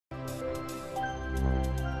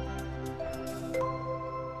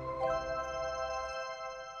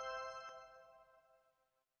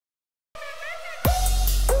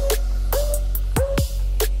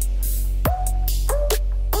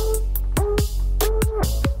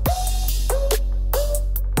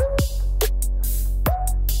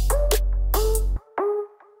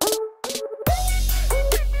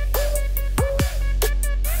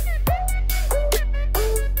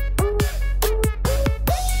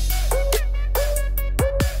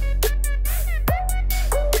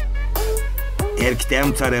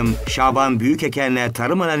Erktem Tarım, Şaban Büyükeken'le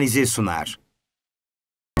Tarım Analizi sunar.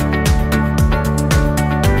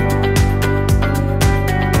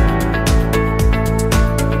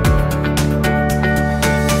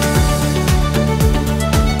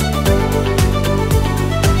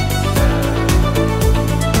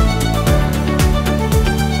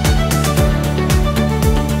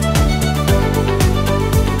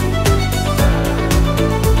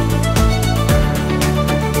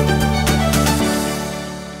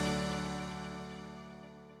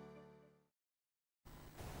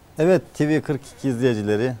 Evet, TV42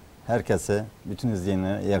 izleyicileri, herkese, bütün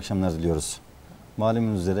izleyenlere iyi akşamlar diliyoruz.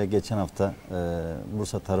 Malumunuz üzere geçen hafta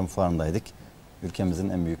Bursa Tarım Fuarı'ndaydık. Ülkemizin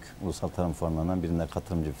en büyük ulusal tarım fuarlarından birine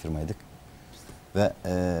katılımcı bir firmaydık. Ve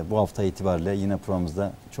bu hafta itibariyle yine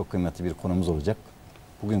programımızda çok kıymetli bir konumuz olacak.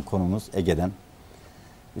 Bugün konumuz Ege'den,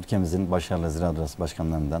 ülkemizin başarılı Ziraat Odası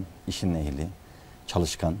Başkanlarından, işin ehli,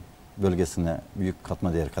 çalışkan, bölgesine büyük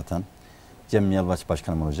katma değer katan Cem Yalvaç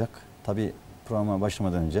Başkanım olacak. Tabii programa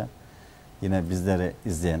başlamadan önce yine bizleri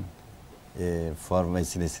izleyen, fuar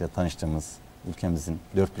vesilesiyle tanıştığımız ülkemizin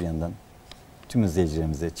dört bir yandan tüm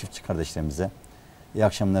izleyicilerimize, çiftçi kardeşlerimize iyi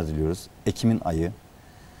akşamlar diliyoruz. Ekim'in ayı,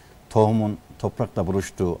 tohumun toprakla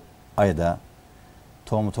buluştuğu ayda,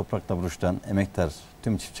 tohumu toprakla buluşturan emektar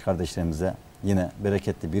tüm çiftçi kardeşlerimize yine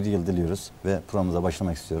bereketli bir yıl diliyoruz ve programımıza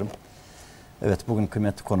başlamak istiyorum. Evet, bugün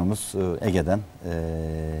kıymetli konumuz Ege'den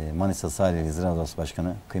Manisa Salihli Ziraat Odası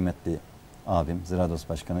Başkanı, kıymetli abim Ziraat Odası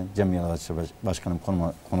Başkanı Cem Yalvaç Başkanım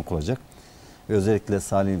konuk olacak. Ve özellikle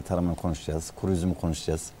Salihli tarımını konuşacağız, kuru üzümü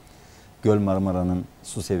konuşacağız. Göl Marmara'nın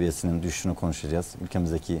su seviyesinin düşüşünü konuşacağız.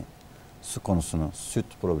 Ülkemizdeki su konusunu, süt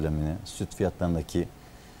problemini, süt fiyatlarındaki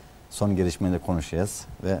son gelişmeleri konuşacağız.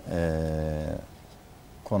 Ve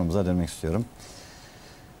konumuza dönmek istiyorum.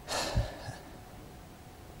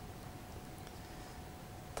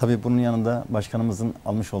 Tabii bunun yanında başkanımızın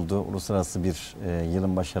almış olduğu uluslararası bir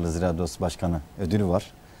yılın başarılı Ziraat Odası Başkanı ödülü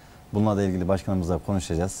var. Bununla da ilgili başkanımızla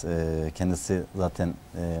konuşacağız. Kendisi zaten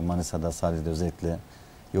Manisa'da, Salihli'de özellikle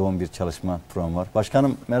yoğun bir çalışma programı var.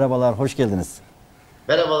 Başkanım merhabalar, hoş geldiniz.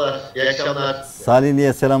 Merhabalar, iyi akşamlar.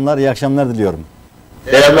 Salihli'ye selamlar, iyi akşamlar diliyorum.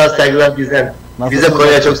 Selamlar, saygılar bizden. Bize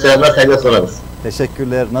Konya'ya çok selamlar, saygılar sorarız.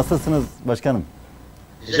 Teşekkürler. Nasılsınız başkanım?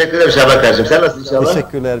 Teşekkür ederim Şaban kardeşim. Sen nasılsın inşallah?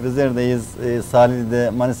 Teşekkürler. Bizler deyiz. Salihli'de,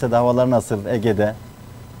 Manisa'da havalar nasıl? Ege'de?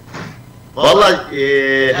 Vallahi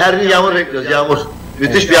her gün yağmur bekliyoruz. Yağmur.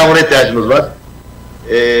 Müthiş bir yağmura ihtiyacımız var.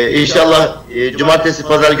 İnşallah cumartesi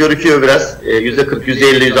pazar görüküyor biraz. %40,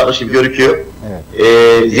 %50, %60 gibi görüküyor.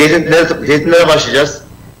 Evet. Zeytinlere başlayacağız.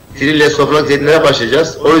 Trille, sofralık zeytinlere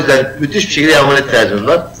başlayacağız. O yüzden müthiş bir şekilde yağmura ihtiyacımız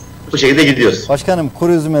var. Bu şekilde gidiyoruz. Başkanım,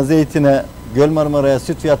 kuru üzüme, zeytine, Göl Marmara'ya,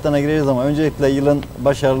 süt fiyatlarına gireceğiz ama öncelikle yılın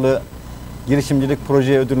başarılı girişimcilik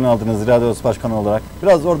projeye ödülünü aldınız Ziraat Odası Başkanı olarak.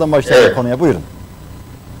 Biraz oradan başlayalım, evet, konuya. Buyurun.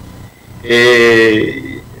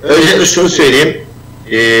 Öncelikle şunu söyleyeyim.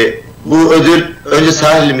 Bu ödül önce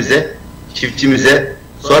sahilimize, çiftçimize,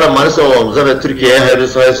 sonra Manisa Ovamıza ve Türkiye'ye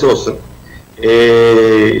hayırlısı olsun.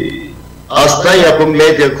 Aslan Yapım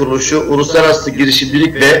Medya Kuruluşu Uluslararası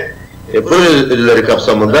Girişimcilik ve Proje Ödülleri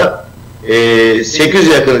kapsamında 800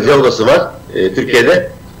 yakın Ziraat Odası var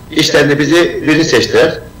Türkiye'de. İşlerinde bizi birini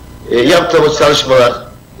seçtiler. Yaptığımız çalışmalar,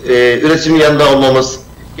 üretimin yanında olmamız,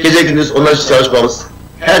 gece gündüz onlar için çalışmamız,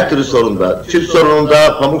 her türlü sorunda, süt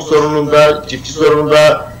sorununda, pamuk sorununda, çiftçi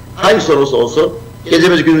sorununda, hangi sorun olsun,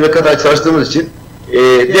 gecemiz gündüze kadar çalıştığımız için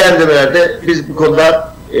değerlendirmelerde biz bu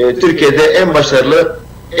konuda Türkiye'de en başarılı,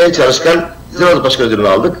 en çalışkan Ziraat Odası Başkanı ödülünü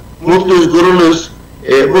aldık. Mutluyuz, gururluyuz.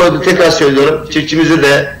 Bu ödülü tekrar söylüyorum, çiftçimize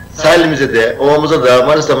de, sahilimize de, ovamıza da,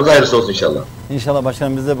 Manisa'mıza hayırlısı olsun inşallah. İnşallah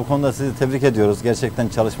başkanım, biz de bu konuda sizi tebrik ediyoruz. Gerçekten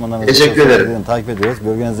çalışmalarınızı teşekkür ederim. Takip ediyoruz.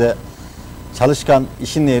 Bölgenize çalışkan,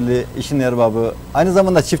 işin ehli, işin erbabı, aynı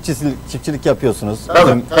zamanda çiftçilik yapıyorsunuz.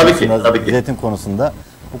 Tabii ki. Zeytin konusunda.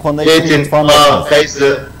 Bu konuda zeytin,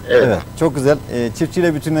 kayısı. Evet, çok güzel.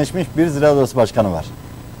 Çiftçiyle bütünleşmiş bir Ziraat Odası Başkanı var.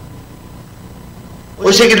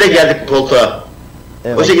 O şekilde geldik koltuğa.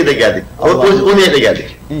 Evet. O şekilde geldik. O niyetle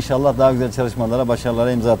geldik. İnşallah daha güzel çalışmalara,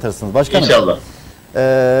 başarılara imza atarsınız. Başkanım. İnşallah.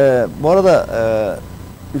 Bu arada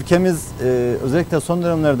ülkemiz özellikle son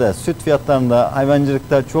dönemlerde süt fiyatlarında,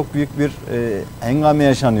 hayvancılıkta çok büyük bir hengame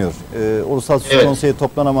yaşanıyor. Ulusal Süt Konseyi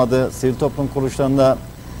toplanamadı. Sivil toplum kuruluşlarında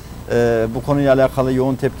bu konuyla alakalı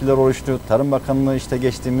yoğun tepkiler oluştu. Tarım Bakanlığı işte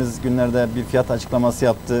geçtiğimiz günlerde bir fiyat açıklaması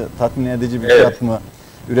yaptı. Tatmin edici bir fiyat mı?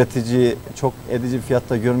 Üretici çok edici bir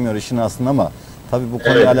fiyatta görmüyor işin aslında ama tabii bu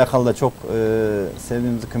konuyla alakalı da çok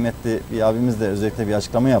sevdiğimiz, kıymetli bir abimiz de özellikle bir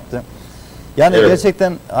açıklama yaptı. Yani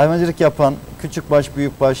gerçekten hayvancılık yapan küçük baş,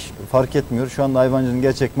 büyük baş fark etmiyor. Şu anda hayvancılığın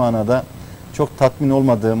gerçek manada çok tatmin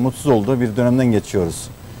olmadığı, mutsuz olduğu bir dönemden geçiyoruz.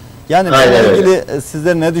 Yani bununla ilgili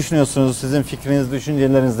sizler ne düşünüyorsunuz? Sizin fikriniz,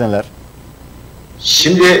 düşünceleriniz neler?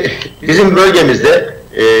 Şimdi bizim bölgemizde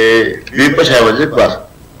büyükbaş hayvancılık var.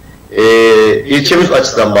 İlçemiz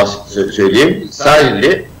açısından söyleyeyim.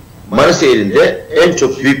 Salihli, Manisa ilinde en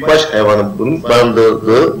çok büyükbaş hayvanın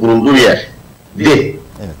bulunduğu yer.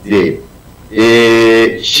 Değil.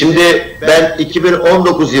 Şimdi ben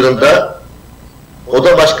 2019 yılında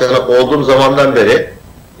Oda Başkanı olduğum zamandan beri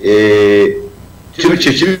tüm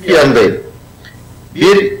çiftçinin yanındayım.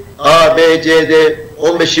 Bir A, B, C'de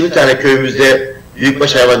 15-20 tane köyümüzde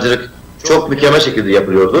büyükbaş hayvancılık çok mükemmel şekilde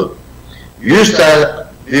yapılıyordu. 100 tane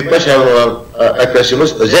büyükbaş hayvan olan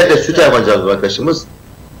arkadaşımız, özellikle süt hayvancılığı arkadaşımız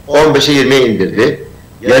 15'e 20'ye indirdi.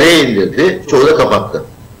 Yarıya indirdi. Çoğu da kapattı.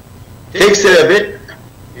 Tek sebebi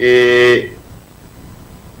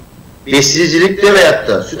besicilikte veyahut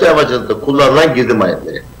da süt hayvancılıkta kullanılan girdi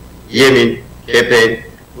maliyetleri. Yemin, kepenk,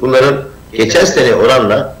 bunların geçen sene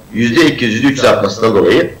oranla %200, %300 artmasından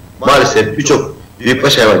dolayı maalesef birçok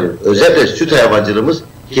büyükbaş hayvancılık, özellikle süt hayvancılığımız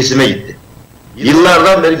kesime gitti.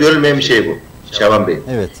 Yıllardan beri görülmeyen bir şey bu Şaban Bey.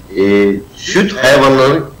 Süt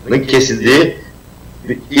hayvanlarının kesildiği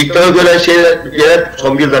ilk defa gören şeyler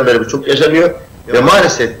son bir yıldan beri bu çok yaşanıyor ve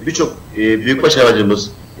maalesef birçok büyükbaş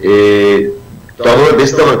hayvancılığımız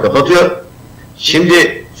besi damarını kapatıyor.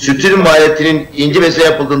 Şimdi sütün maliyetinin ince mesele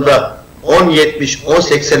yapıldığında 10.70,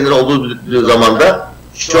 10.80 lira olduğu zamanda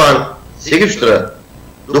şu an 8 lira,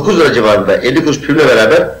 9 lira civarında, 50 kuruş primle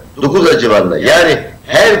beraber 9 lira civarında. Yani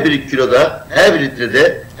her bir kiloda, her bir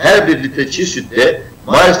litrede, her bir litre çiğ sütte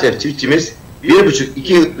maalesef çiftçimiz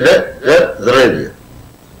 1,5-2 lira zarar ediyor.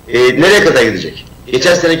 Nereye kadar gidecek?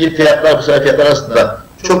 Geçen seneki fiyatlar, bu sene fiyatlar arasında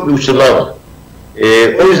çok büyük uçurumlar var.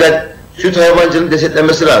 O yüzden süt hayvancılığının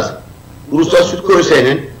desteklenmesi lazım. Ulusal Süt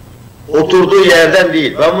Konseyi'nin oturduğu yerden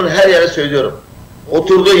değil, ben bunu her yere söylüyorum.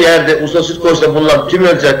 Oturduğu yerde, Ulusal Süt Konseyi'nde bulunan tüm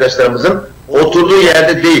yönetici arkadaşlarımızın oturduğu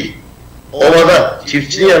yerde değil, ovada,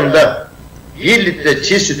 çiftçinin yanında 1 litre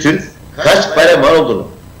çiğ sütün kaç para mal olduğunu,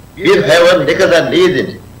 bir hayvan ne kadar ne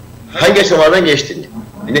yediğini, hangi aşamalardan geçtiğini,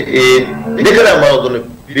 ne kadar mal olduğunu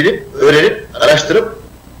bilip, öğrenip, araştırıp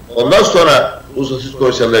ondan sonra Ulusal Süt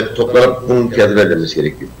Konseyi'nde toplanıp bunun fiyatını verilmesi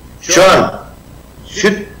gerekiyor. Şu an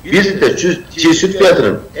süt, 1 litre çiğ süt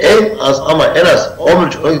fiyatının en az ama en az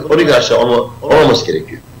 10,5-12 aşağı olmaması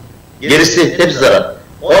gerekiyor. Gerisi hepsi zarar.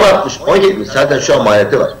 10,60-10,70 zaten şu an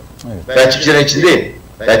maliyeti var. Ben çiftçilerin içindeyim.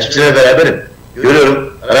 Ben çiftçilerle beraberim.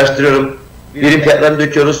 Görüyorum, araştırıyorum. Birim fiyatlarını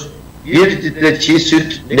döküyoruz. 1 litre çiğ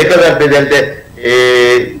süt ne kadar bedelde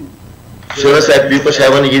söyle sahip büyükbaş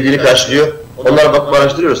hayvanın yediğini karşılıyor. Onlara bakıp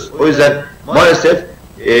araştırıyoruz. O yüzden maalesef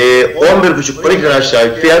 11,5-12 lira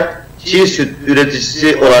aşağı fiyat çiğ süt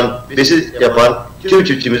üreticisi olan, besi yapan tüm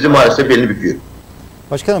çiftçimizi maalesef belini büküyor.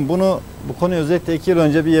 Başkanım bu konuyu özellikle 2 yıl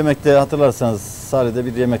önce bir yemekte hatırlarsanız Salih'de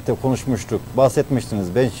bir yemekte konuşmuştuk.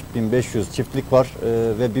 Bahsetmiştiniz 5500 çiftlik var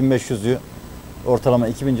ve 1500'ü ortalama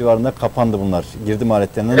 2000 civarında kapandı bunlar girdi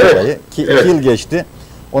maliyetlerinden dolayı. Ki 2 yıl geçti.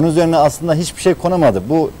 Onun üzerine aslında hiçbir şey konamadı.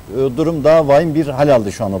 Bu durum daha vahim bir hal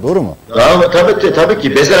aldı şu anda, doğru mu? Tabii ki.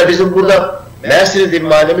 Mesela bizim burada Mersin'de bir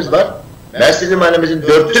mahallemiz var. Mersin'de mahallemizin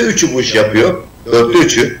 4'te 3'ü bu işi yapıyor. 4'te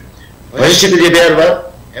 3'ü. Paşaçı diye bir yer var.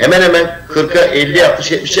 Hemen hemen 40'a 50,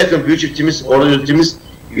 60, 70 yakın büyük çiftçimiz, orada üreticimiz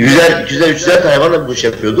 100'er, 200'er, 300'er hayvanla bu iş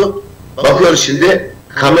yapıyordu. Bakıyoruz şimdi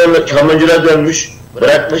kamyoncular dönmüş,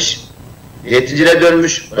 bırakmış. Zeytinciler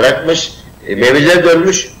dönmüş, bırakmış. Meyveciler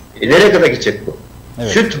dönmüş. Nereye kadar gidecek bu?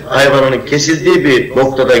 Süt hayvanının kesildiği bir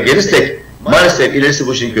noktada gelirsek maalesef ilerisi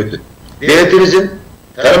bu işin kötü. Devletimizin,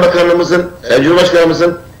 Tarım Bakanlığımızın, Sayın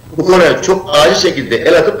Cumhurbaşkanımızın bu konuya çok acil şekilde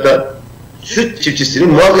el atıp da süt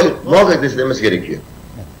çiftçisinin muhakkak desteklenmesi gerekiyor.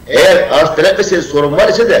 Eğer arz talep meselesi sorun var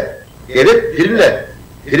ise de devlet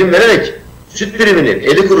prim vererek süt primini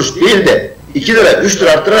 50 kuruş değil de 2 lira 3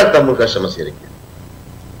 lira arttırarak bunu karşılaması gerekiyor.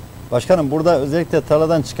 Başkanım burada özellikle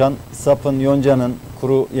tarladan çıkan sapın, yoncanın,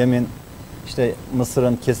 kuru yemin, işte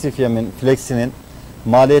mısırın, kesif yemin, fleksinin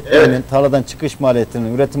maliyetlerinin, tarladan çıkış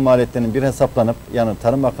maliyetlerinin, üretim maliyetlerinin bir hesaplanıp yani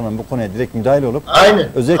Tarım Bakanı'nın bu konuya direkt müdahil olup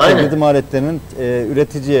özellikle girdi maliyetlerinin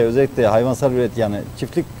üreticiye, özellikle hayvansal yani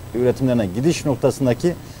çiftlik üretimlerine gidiş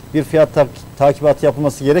noktasındaki bir fiyat takibatı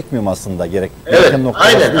yapılması gerekmiyor mu aslında? Evet,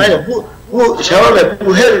 aynen. Bu Şaban Bey,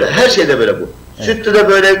 bu her şeyde böyle bu. Evet. Sütte de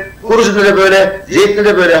böyle, kurucuda da böyle, zeytinde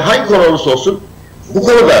de böyle, hangi konu olursa olsun bu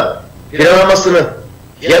konuda planlamasını,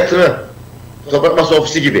 fiyatını, Toprak Masa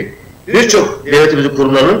Ofisi gibi birçok devletimizin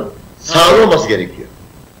kurumlarının sağlı olması gerekiyor.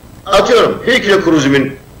 Atıyorum, 1 kilo kuru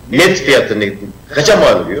üzümün net fiyatını kaça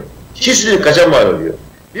mal oluyor? Çiğ sütün kaça mal oluyor?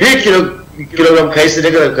 1 kilogram kayısı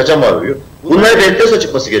ne kadar kaça mal oluyor? Bunlar devletten sonra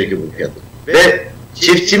çıkması gerekiyor bu fiyatın. Ve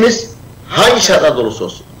çiftçimiz hangi şartlarda olursa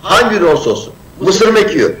olsun, hangi ürün olursa olsun, mısır mı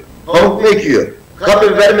ekiyor, pamuk mu ekiyor,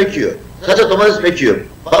 kapya biber mi ekiyor, kaça domates mi ekiyor,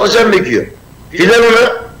 patlıcan mı ekiyor,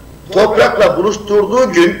 filanını toprakla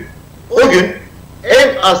buluşturduğu gün, o gün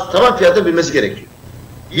en az taban fiyatını bilmesi gerekiyor.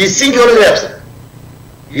 Bilsin ki ona göre yapsın.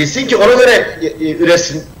 Bilsin ki ona göre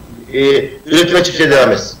üretsin, üretime çiftçiye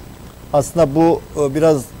devam etsin. Aslında bu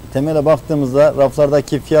biraz temele baktığımızda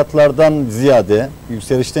raflardaki fiyatlardan ziyade,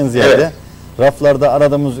 yükselişten ziyade evet, raflarda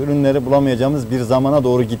aradığımız ürünleri bulamayacağımız bir zamana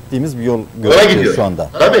doğru gittiğimiz bir yol görüyoruz şu anda.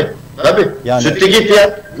 Tabii. Yani, sütteki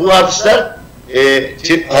fiyat, bu artışlar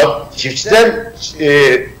çiftçiden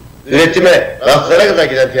üretime, raflara kadar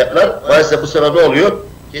giden fiyatlar maalesef bu sefer ne oluyor?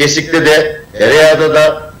 Kesikte de, tereyağda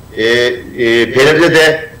da, peynirde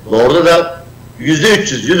de, doğruda da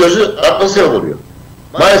 %300, %400 artması sebep oluyor.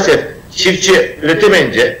 Maalesef çiftçi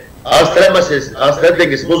üretemeyince, arz-talep meselesi, arz-talep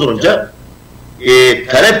dengesi bozulunca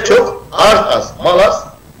talep çok, arz az, mal az,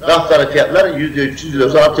 raflara fiyatlar %300,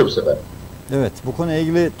 %400 artıyor bu sefer. Evet, bu konuyla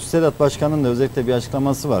ilgili Ziraat Başkanı'nın da özellikle bir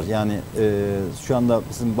açıklaması var. Yani şu anda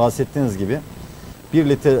sizin bahsettiğiniz gibi 1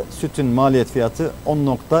 litre sütün maliyet fiyatı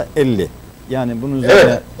 10.50. Yani bunun üzerine...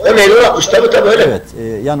 Evet, o meyve yapmış tabii öyle. Evet,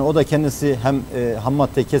 yani o da kendisi hem ham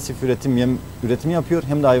madde kesif üretim yapıyor,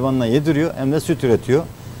 hem de hayvanla yediriyor, hem de süt üretiyor.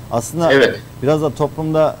 Aslında evet, biraz da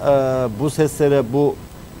toplumda bu seslere, bu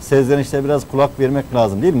seslenişlere biraz kulak vermek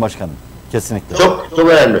lazım değil mi başkanım? Kesinlikle. Çok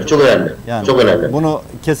önemli. Yani çok önemli. Bunu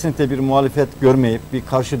kesinlikle bir muhalefet görmeyip, bir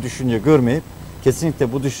karşı düşünce görmeyip,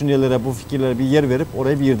 kesinlikle bu düşüncelere, bu fikirlere bir yer verip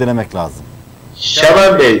orayı bir irdelemek lazım.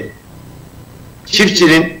 Şaban Bey,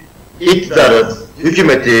 çiftçinin iktidarı,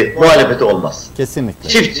 hükümeti, muhalefeti olmaz. Kesinlikle.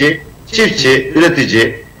 Çiftçi,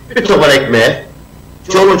 üretici, bir topan ekmeğe,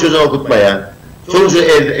 çoluğun çocuğunu okutmaya, çoluğun çocuğunu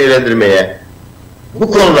evlendirmeye,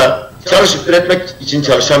 bu konuda çalışıp üretmek için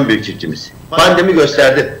çalışan bir çiftçimiz. Pandemi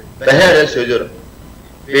gösterdi. Ben her yerde söylüyorum.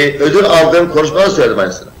 Ödül aldığım konuşmada söyledim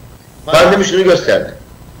aynısını. Pandemi şunu gösterdi.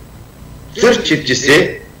 Türk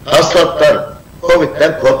çiftçisi hastalıktan,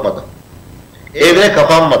 Covid'den korkmadı. Evine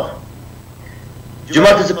kapanmadı.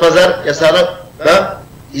 Cumartesi pazar yasağına da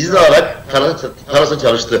izin alarak tarlasına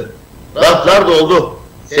çalıştı. Raflar doldu.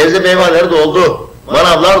 Sebze meyveleri doldu.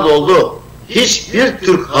 Manavlar doldu. Hiçbir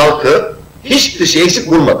Türk halkı hiçbir şey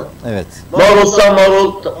eksik bulmadı. Evet.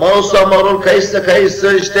 Marul,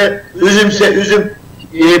 kayısı, işte üzümse üzüm,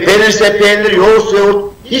 peynirse peynir, yoğurtsa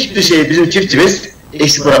yoğurt, hiçbir şey bizim çiftçimiz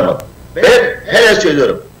eksik bırakmadı. Ben her yer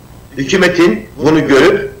söylüyorum. Hükümetin bunu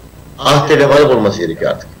görüp ahde vefalı olması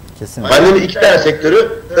gerekiyor artık. Kesinlikle. Pandemi 2 tane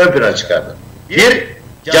sektörü ön plana çıkardı. 1,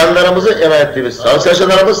 canlarımızı emanet ettiğimiz sağlık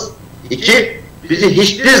çalışanlarımız. 2, bizi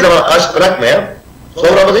hiçbir zaman aç bırakmayan,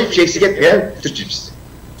 soframızı hiç eksik etmeyen Türk çiftçisi.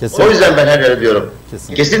 O yüzden ben her yere diyorum.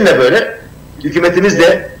 Kesinlikle böyle. Hükümetimiz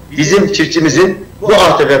de bizim çiftçimizin bu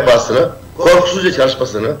ahde vefasını, korkusuzca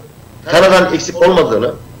çalışmasını, kanadan eksik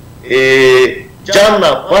olmadığını,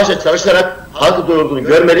 canla başla çalışarak halkı doyurduğunu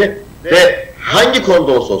görmeli ve hangi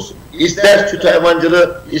konuda olsa olsun, ister süt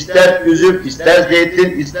hayvancılığı, ister üzüm, ister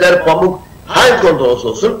zeytin, ister pamuk, hangi konuda olsa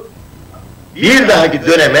olsun bir dahaki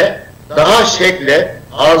döneme daha şekle,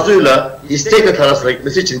 arzuyla, istekle tarlasına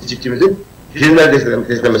gitmesi için çiftçimizin primler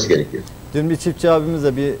desteklenmesi gerekiyor. Dün bir çiftçi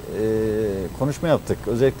abimizle bir konuşma yaptık.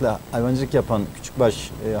 Özellikle hayvancılık yapan, küçükbaş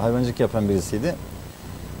hayvancılık yapan birisiydi.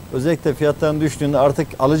 Özellikle fiyatların düştüğünde artık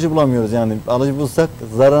alıcı bulamıyoruz yani. Alıcı bulsak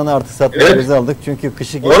zararını artık satmaya aldık. Çünkü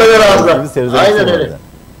kışı gibi aynen öyle.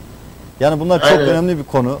 Yani bunlar çok önemli bir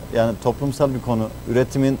konu. Yani toplumsal bir konu.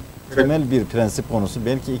 Üretimin temel bir prensip konusu.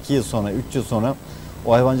 Belki 2 yıl sonra, 3 yıl sonra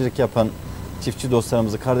o hayvancılık yapan çiftçi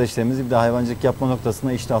dostlarımızı, kardeşlerimizi bir de hayvancılık yapma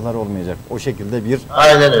noktasında iştahları olmayacak. O şekilde bir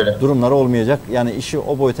durumları olmayacak. Yani işi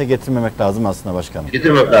o boyuta getirmemek lazım aslında başkanım.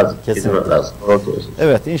 Getirmek lazım. Kesinlikle.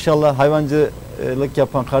 Evet, inşallah hayvancılık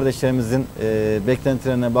yapan kardeşlerimizin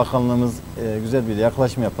beklentilerine bakanlığımız güzel bir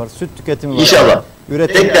yaklaşım yapar. Süt tüketimi var. İnşallah.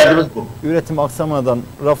 Üretim aksamadan,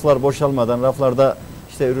 raflar boşalmadan, raflarda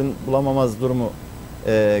işte ürün bulamamaz durumu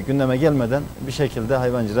gündeme gelmeden bir şekilde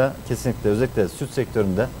hayvancılığa kesinlikle özellikle süt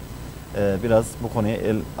sektöründe biraz bu konuya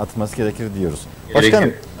el atması gerekir diyoruz.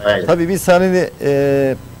 Başkanım, tabii bir Salihli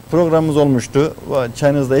programımız olmuştu.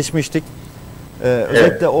 Çayınızı da içmiştik.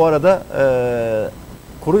 Özellikle o arada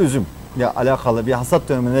kuru üzüm ya alakalı bir hasat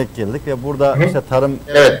dönemine denk geldik ve burada işte tarım,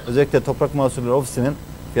 özellikle Toprak Mahsulleri Ofisi'nin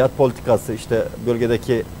fiyat politikası, işte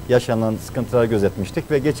bölgedeki yaşanan sıkıntıları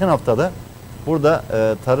gözetmiştik ve geçen haftada burada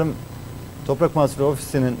Tarım Toprak Mahsulleri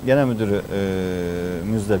Ofisi'nin genel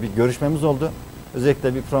müdürümüzle bir görüşmemiz oldu.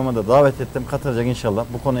 Özellikle bir programa da davet ettim. Katılacak inşallah.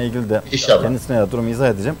 Bu konuyla ilgili de kendisine de durumu izah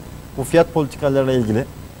edeceğim. Bu fiyat politikalarıyla ilgili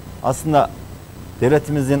aslında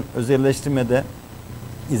devletimizin özelleştirmede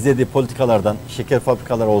izlediği politikalardan, şeker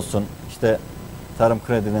fabrikaları olsun, işte Tarım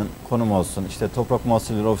Kredi'nin konumu olsun, işte Toprak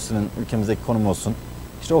Mahsulleri Ofisi'nin ülkemizdeki konumu olsun.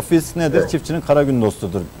 İşte ofis nedir? Evet. Çiftçinin kara gün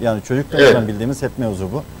dostudur. Yani çocuklardan bildiğimiz hep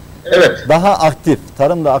mevzu bu. Evet. Daha aktif,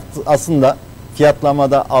 tarımda aslında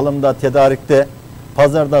fiyatlamada, alımda, tedarikte,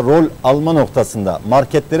 pazarda rol alma noktasında,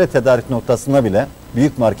 marketlere tedarik noktasında bile,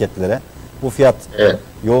 büyük marketlere bu fiyat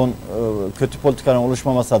yoğun, kötü politikanın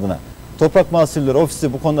oluşmaması adına Toprak Mahsulleri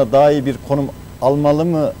Ofisi bu konuda daha iyi bir konum almalı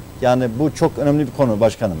mı? Yani bu çok önemli bir konu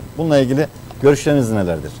başkanım. Bununla ilgili görüşleriniz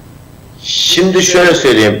nelerdir? Şimdi şöyle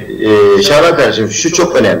söyleyeyim Şaban kardeşim, şu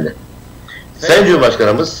çok önemli. Sayın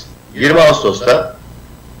Cumhurbaşkanımız 20 Ağustos'ta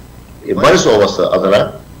Manisa Ovası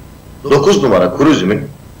adına 9 numara kuru üzümün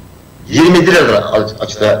 20 liradan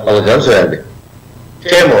açıda alacağını söyledi.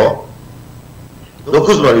 TMO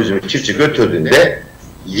 9 numara üzümü çiftçi götürdüğünde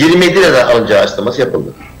 27 liradan alacağı açıklaması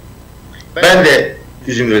yapıldı. Ben de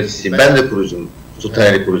üzüm üreticisiyim, ben de kuru üzüm,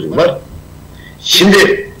 sultaneli kuru üzüm var.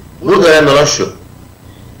 Şimdi burada önemli olan şu.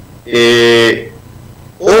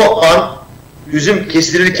 O an üzüm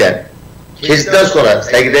kesilirken, kesildikten sonra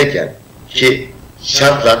sergideyken ki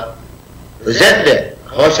şartlar, özellikle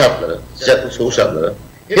hava şartları, sıcaklık soğuk şartları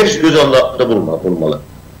hepsi göz önünde bulunmalı.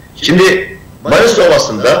 Şimdi Mayıs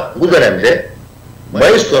Ovası'nda bu dönemde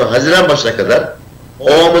Mayıs sonu Haziran başına kadar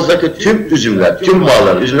ovamızdaki tüm üzümler, tüm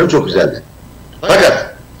bağların üzümleri çok güzeldi.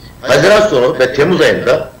 Fakat Haziran sonu ve Temmuz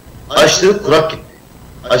ayında aşırı kurak gitti.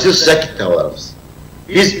 Aşırı sıcak gitti havalarımız.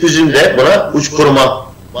 Biz üzümde buna uç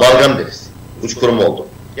kuruma, balgam deriz. Uç kuruma oldu.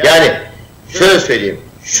 Yani şöyle söyleyeyim,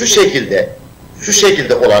 şu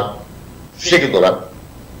şekilde olan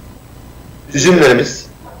üzümlerimiz,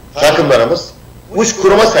 takımlarımız uç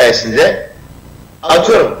kuruma sayesinde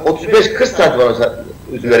atıyorum 35-40 santim olan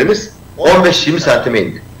üzümlerimiz 15-20 santime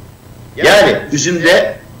indi. Yani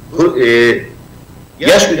üzümde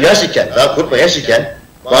yaş iken, daha kurutma yaş iken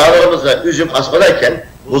bağlarımızda üzüm asmadayken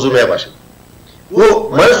bozulmaya başladı. Bu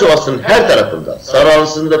Mayıs Ovası'nın her tarafında,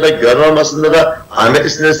 Sarıalısı'nda da, Görnolması'nda da,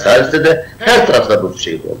 Ahmetli'sinde, Salihli'de de her tarafta bu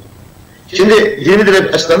şekilde oldu. Şimdi 20 lira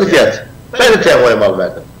açıklandı fiyat. Ben de TMO'ya mal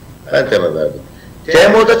verdim.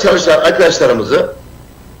 TMO'da çalışan arkadaşlarımızı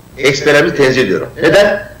eksperlerimizi tenzih ediyorum.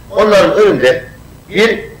 Neden? Onların önünde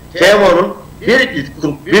bir TMO'nun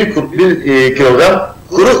bir kilogram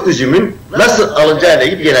kuru üzümün nasıl alınacağıyla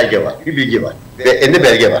ilgili bir genelge var, bir bilgi var ve elinde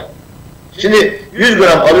belge var. Şimdi 100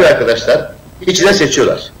 gram alıyor arkadaşlar, içine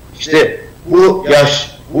seçiyorlar. İşte bu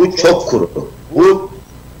yaş, bu çok kuru, bu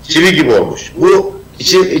çivi gibi olmuş, bu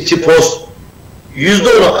içi poz.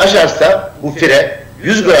 %10'u aşarsa bu fire,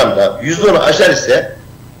 100 gramda %10'u aşar ise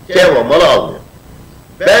TMO malı almıyor.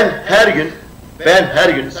 Ben her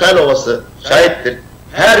gün Salihli Ovası şahittir.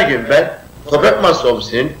 Her gün ben Toprak Mahsulleri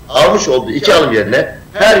Ofisi'nin almış olduğu 2 alım yerine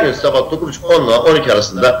her gün sabah 9.30-10 ile 12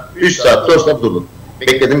 arasında 3 saat 4 saat durdum.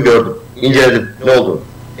 Bekledim, gördüm, inceledim ne olduğunu.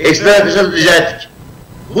 Eksper arkadaşlar rica ettik.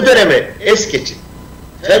 Bu dönemi es geçin.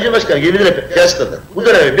 Sayın Cumhurbaşkanı 20 lira kıyasladı. Bu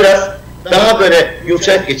dönemi biraz daha böyle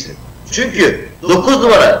yumuşak geçin. Çünkü 9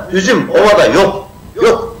 numara üzüm ovada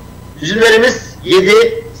yok. Üzümlerimiz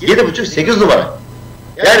 7,5-8 numara.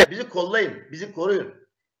 Yani bizi kollayın, bizi koruyun.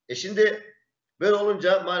 Şimdi böyle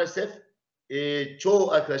olunca maalesef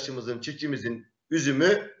çoğu arkadaşımızın, çiftçimizin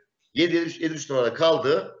üzümü 7,5 numarada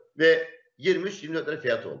kaldı ve 23-24 lira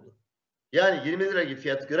fiyat oldu. Yani 20 lira gibi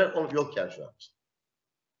fiyatı gören yok yani şu an.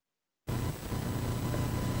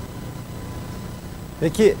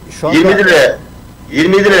 Peki şu anda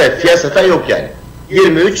 20 lira fiyat satan yok yani.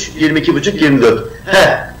 23, 22,5, 24.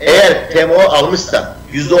 Eğer TMO almışsa,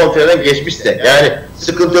 %10 TL'den geçmişse, yani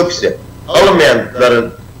sıkıntı yok ise,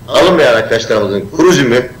 alınmayan arkadaşlarımızın kuru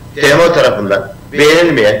üzümü TMO tarafından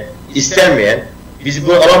beğenilmeyen, istenmeyen, biz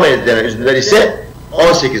bunu alamayız denen üzümler ise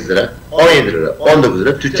 18 lira, 17 lira, 19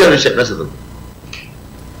 lira tüccar işletme satıldı.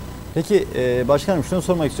 Peki başkanım şunu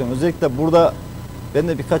sormak istiyorum. Özellikle burada ben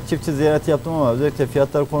de birkaç çiftçi ziyareti yaptım ama özellikle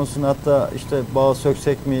fiyatlar konusunda hatta işte bağı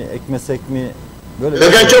söksek mi, ekmesek mi böyle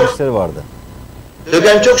işleri vardı.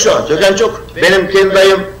 Söken çok şu an, söken çok. Benim kendi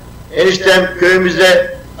dayım, eniştem,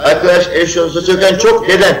 köyümüzde arkadaş, eş olsa söken çok.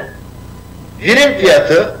 Neden? Birim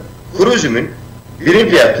fiyatı, kuru üzümün birim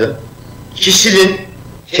fiyatı kişinin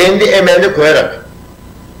kendi emeğini koyarak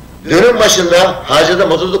dönüm başında harcada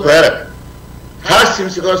mazotu koyarak, Taksim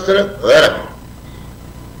sigortasını koyarak,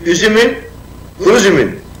 üzümün, kuru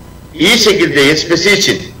üzümün iyi şekilde yetişmesi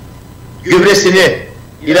için gübresini,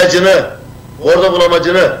 ilacını, orada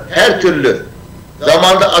bulamacını her türlü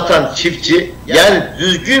zamanda atan çiftçi, yani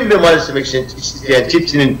düzgün bir malzeme için isteyen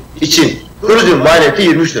çiftçinin için kuru üzüm maliyeti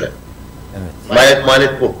 23 lira. Evet.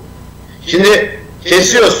 Maliyet bu. Şimdi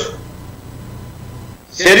kesiyoruz,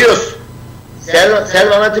 seriyoruz.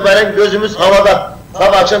 Selvan itibaren gözümüz havada.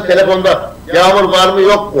 Sabah akşam telefonda. Yağmur var mı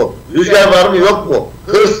yok mu? Rüzgar var mı yok mu?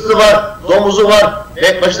 Hırsızı var, domuzu var.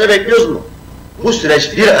 Başına bekliyoruz mu? Bu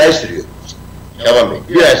süreç bir ay sürüyor. Şaban Bey,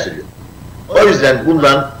 bir ay sürüyor. O yüzden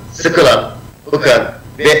bundan sıkılan, bıkan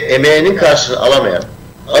ve emeğinin karşılığını alamayan,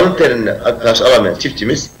 alın terini karşı alamayan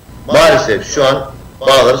çiftçimiz maalesef şu an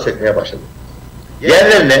bağları sökmeye başladı.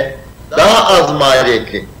 Yerlerine daha az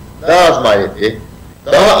maliyetli,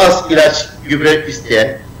 daha az ilaç, gübre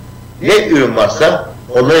isteyen ne ürün varsa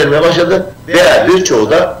onları vermeye başladı veya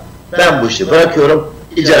birçoğu da ben bu işi bırakıyorum,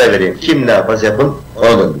 icara vereyim. Kim ne yaparsa yapın,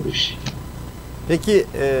 ona döndü bu iş. Peki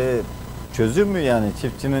çözüm mü yani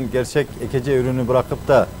çiftçinin gerçek ekeceği ürünü bırakıp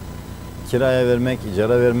da kiraya vermek,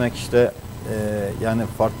 icara vermek işte yani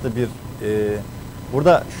farklı bir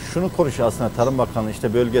burada şunu konuşuyor aslında Tarım Bakanı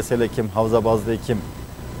işte bölgesel ekim, havza bazlı ekim.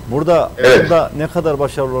 Burada, evet. Burada ne kadar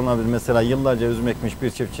başarılı olabilir? Mesela yıllarca üzüm ekmiş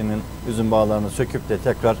bir çiftçinin üzüm bağlarını söküp de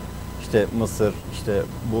tekrar işte mısır, işte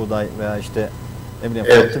buğday veya işte ne bileyim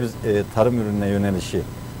evet. farklı bir tarım ürününe yönelişi.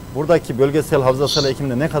 Buradaki bölgesel havzasal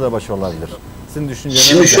ekimde ne kadar başarılı olabilir? Sizin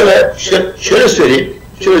düşünceleriniz? Şimdi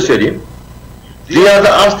şöyle söyleyeyim.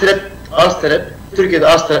 Dünyada arz talep, Türkiye'de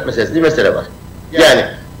arz talep meselesi bir mesele var. Yani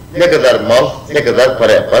ne kadar mal, ne kadar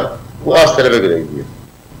para yapar, bu arz talebe göre gidiyor.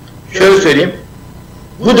 Şöyle söyleyeyim,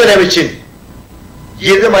 bu dönem için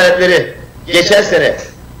girdi maliyetleri geçen sene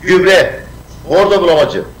gübre, orada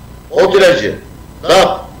bulamacı, oturacı,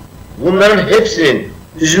 DAP, bunların hepsinin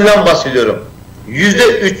üzümden bahsediyorum.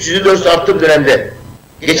 %300, %400 arttığı bir dönemde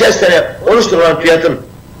geçen sene 13 lira olan fiyatın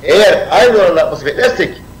eğer aynı oranda artması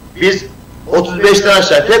beklersek biz 35'ten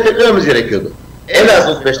aşağı fiyat beklememiz gerekiyordu. En az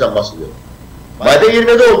 35'ten bahsediyorum. Madde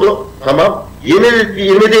 20'de oldu. Tamam.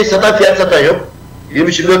 20'de satan fiyat satan yok.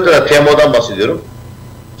 23-24 lira TMO'dan bahsediyorum.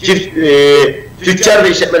 Tüccar ve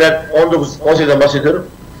işletmeler 18'den bahsediyorum.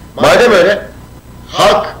 Madem öyle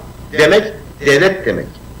halk demek devlet demek.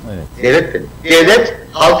 Evet. Devlet demek. Devlet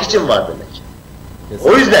halk için var demek.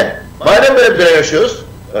 Kesinlikle. O yüzden madem böyle bir dönem yaşıyoruz,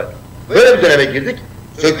 böyle bir döneme girdik.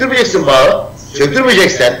 Söktürmeyeceksin bağı,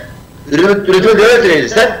 söktürmeyeceksen, üretimi devlet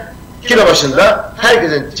edilirsen kilo başında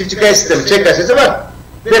herkesin çiftçi kaya sistemi, çek kasesi var.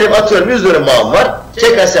 Benim atıyorum 100 dönüm bağım var,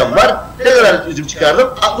 çek kasem var. Ne kadar üzüm çıkardım?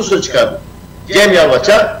 60 lira çıkardım. Cem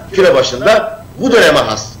Yalvaç'a kilo başında bu döneme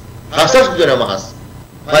has. Hassas bir döneme has.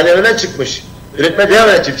 Pandemiden çıkmış. Üretmeye devam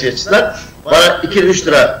eden çiftçi açısından bana 2-3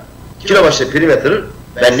 lira kilo başına prim yatırır.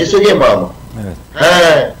 Ben ne söyleyeyim bağımı?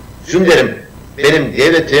 Evet. Şunu derim. Benim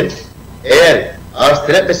devletim eğer arz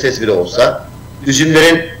talep meselesi bile olsa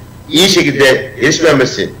üzümlerin iyi şekilde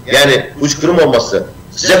gelişmemesi, yani uçkurum olması,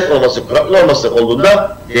 sıcak olması, kuraklı olması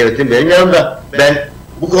olduğunda devletin benim yanımda. Ben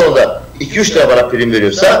bu konuda 2-3 lira bana prim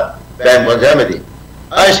veriyorsa ben buna devam edeyim.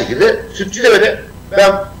 Aynı şekilde sütçü de böyle.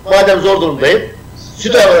 Ben madem zor durumdayım,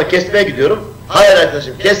 süt hayvanı kesmeye gidiyorum. Hayır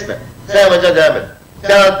arkadaşım kesme. Sen yapacaksın devam et.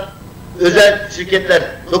 Sen özel şirketler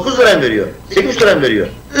 9 lira mı veriyor? 8 lira mı veriyor?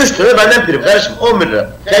 3 lira benden prim. Kardeşim 11 lira.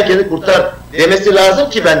 Herkesi kurtar demesi lazım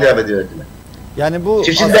ki ben devam ediyorum. Yani bu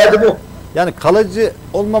çiftçinin derdi bu. Yani kalıcı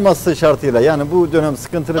olmaması şartıyla yani bu dönem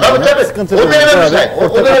sıkıntılı tabii. Sıkıntılı o dönem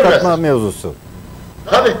ortak atlatma mevzusu.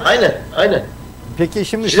 Tabii aynen. Peki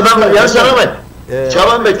şimdi ben yanlış anlamayın.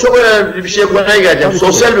 Şaban Bey çok önemli bir şey konuya geleceğim.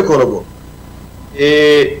 Sosyal bir konu bu.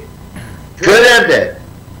 Köylerde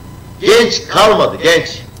genç kalmadı,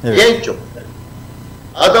 genç. Evet. Genç çok.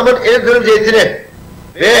 Adamın 50 dönüm zeytini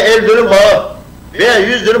veya 50 dönüm bağı veya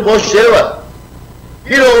 100 dönüm boş yeri var.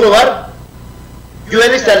 Bir oğlu var,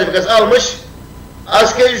 güvenlik sertifikası almış,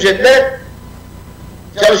 asgari ücretle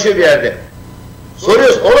çalışıyor bir yerde.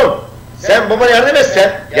 Soruyoruz, oğlum sen babana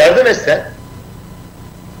yardım etsen,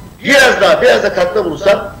 biraz da katkıda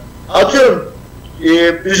bulursan, atıyorum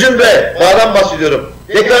üzüm ve bağdan bahsediyorum.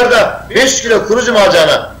 Tekrarda 5 kilo kuru üzüm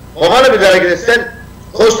alacağına, babana bir hareket etsen,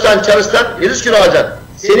 koşsan, çalışsan 700 kilo alacaksın.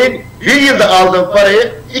 Senin bir yılda aldığın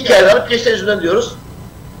parayı 2 ayda alıp geçten yüzünden diyoruz.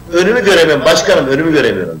 Önümü göremiyorum, başkanım önümü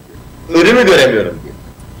göremiyorum diyor. Önümü göremiyorum diyor.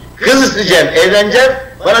 Kız isteyeceğim, evleneceğim,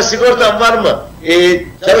 bana sigortan var mı?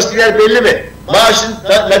 Çalıştığın yer belli mi? Maaşın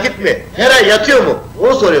nakit mi? Her ay yatıyor mu?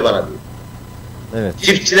 Onu soruyor bana diyor. Evet.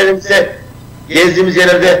 Çiftçilerimize gezdiğimiz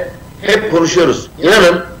yerlerde hep konuşuyoruz.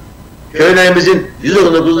 İnanın köylerimizin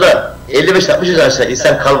 %19'da 55-60 yaş aşağı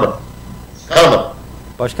insan kalmadı. Kalmadı.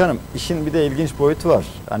 Başkanım, işin bir de ilginç boyutu var.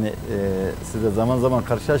 Hani siz de zaman zaman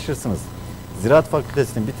karşılaşırsınız. Ziraat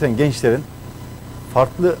Fakültesini bitiren gençlerin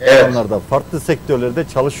farklı alanlarda, farklı sektörlerde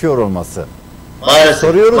çalışıyor olması. Maalesef.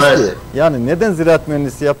 Soruyoruz maalesef. ki, yani neden ziraat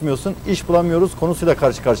mühendisi yapmıyorsun? İş bulamıyoruz konusuyla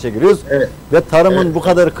karşı karşıya geliyoruz. Evet. Ve tarımın Evet. bu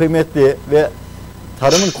kadar kıymetli ve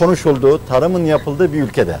tarımın konuşulduğu, tarımın yapıldığı bir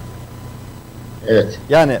ülkede. Evet.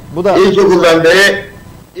 Yani bu da İlkokuldan beri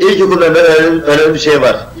önemli bir şey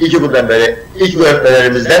var. İlkokuldan beri ilk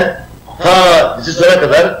öğretmenlerimizden bizi sona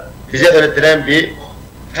kadar bize öğretilen bir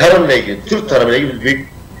tarımla ilgili, Türk tarımıyla ilgili bir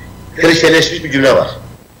klişeleşmiş bir cümle var.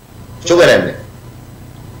 Çok önemli.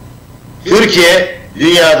 Türkiye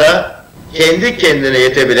dünyada kendi kendine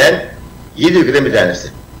yetebilen 7 ülkeden bir tanesi.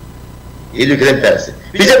 7 ülkeden bir tanesi.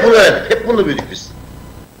 Biz hep bunu öğrendik. Hep bunu büyüdük biz.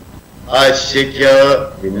 Ayçiçek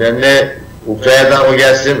yağı, bilmem ne, Ukrayna'dan o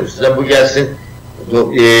gelsin, Rusya'dan bu gelsin,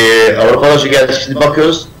 Avrupa'dan şu gelsin. Şimdi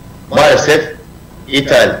bakıyoruz, maalesef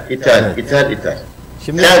ithal.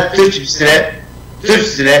 şimdi Sen Türk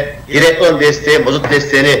çiftçisine direktman desteği, mazot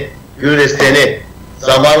desteğini, gül desteğini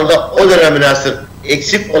zamanında o dönem münasır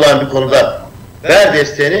eksik olan bir konuda ver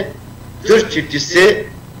desteğini. Türk çiftçisi,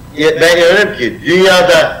 ben inanıyorum ki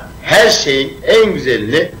dünyada her şeyin en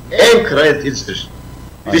güzelini, en kralını yetiştirir.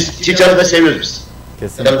 Biz çiftçileri de seviyoruz biz.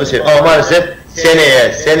 kesinlikle. Ama maalesef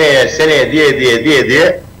seneye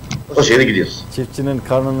diye o şekilde gidiyoruz. Çiftçinin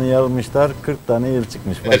karnını yarılmışlar, 40 tane yıl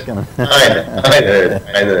çıkmış başkanım. Aynen öyle.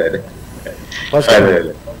 Başkanım, Aynen öyle.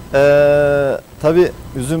 Tabii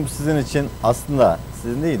üzüm sizin için aslında,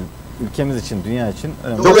 sizin değil, ülkemiz için, dünya için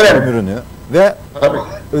önemli Çok bir önemli. ürünü. Ve Tabii.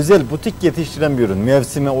 özel butik yetiştiren bir ürün.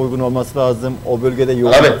 Mevsime uygun olması lazım, o bölgede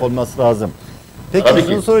yoğunluk olması lazım. Peki Tabii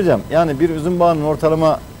şunu ki. soracağım, yani bir üzüm bağının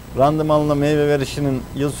ortalama randımanla meyve verişinin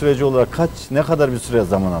yıl süreci olarak ne kadar bir süre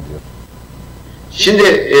zaman alıyor? Şimdi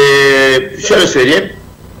şöyle söyleyeyim.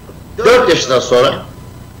 4 yaşından sonra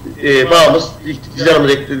bağımız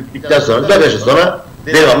düzenimize ekledikten sonra 4 yaşından sonra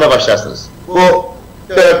devamına başlarsınız. Bu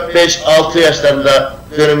 4, 5, 6 yaşlarında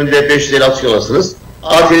döneminde 556 olasınız.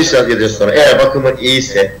 6 yaşından sonra eğer bakımı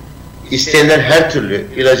iyiyse, istenilen her türlü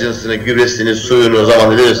ilacını, gübresini, suyunu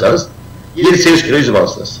zamanında veriyorsanız 7-8 kilo üzüm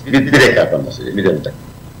alırsınız. Bir dekardan bahsediyorum, bir dönemden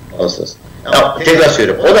alırsınız. Tekrar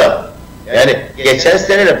söylüyorum, o da yani geçen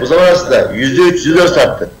seneyle bu zaman arasında %3, %4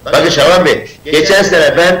 arttı. Bakın Şaban Bey, geçen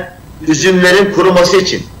sene ben üzümlerin kuruması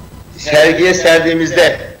için sergiye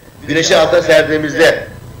serdiğimizde, güneşe altına serdiğimizde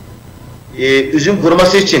üzüm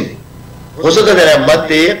kuruması için posada denen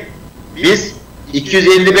maddeyi biz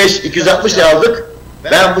 255-260 lira aldık.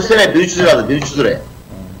 Ben bu sene 1300 lira aldım, 1300 liraya.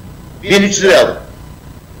 1300 lira aldım.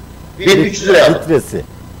 1300 lira aldım. Litresi.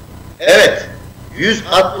 Evet.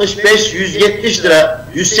 165, 170 lira,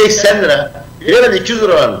 180 lira, bilemedi 200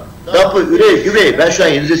 lira var. Kapı, üreyi, gübreyi ben şu an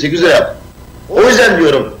 700-800 lira yaptım. O yüzden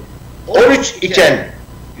diyorum 13 iken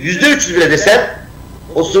 %300 bile desen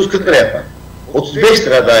 30-40 lira yapar. 35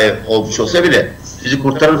 lira dahi olmuş olsa bile bizi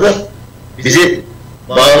kurtarırdı. Bizi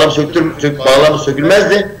bağlam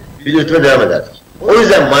sökülmezdi. Biz üretime devam ederdik. O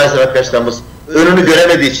yüzden maalesef arkadaşlarımız önünü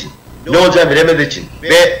göremediği için, ne olacağını bilemediği için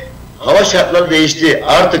ve hava şartları değişti.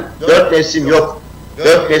 Artık 4 mevsim yok.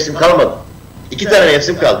 4 mevsim kalmadı. 2 tane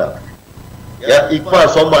mevsim kaldı artık. Ya ilkbahar,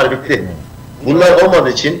 sonbahar bitti. Bunlar olmadığı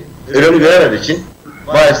için, önünü göremediği için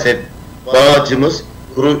maalesef bağcımız,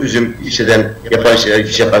 kuru üzüm yapan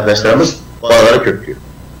arkadaşlarımız bağları köklüyor.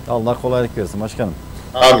 Allah kolaylık versin başkanım.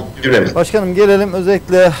 Amin. Cümlemiz. Başkanım, gelelim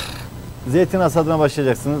özellikle zeytin hasadına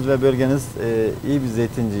başlayacaksınız ve bölgeniz iyi bir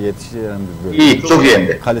zeytinci yetiştiren bir bölge. İyi, çok iyi hem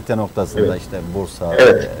de. Kalite noktasında Evet. işte Bursa,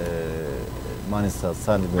 Evet. Manisa,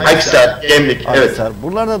 Salihli, Akhisar, Gemlik, evet. Akhisar.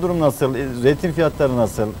 Buralarda durum nasıl? Zeytin fiyatları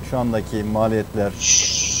nasıl? Şu andaki maliyetler?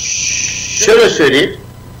 Şöyle söyleyeyim.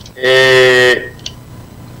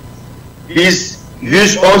 Biz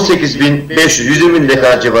 118.500, 120.000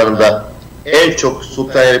 dekar civarında en çok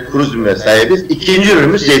Sultaneli kuru üzümüne sahibiz. İkinci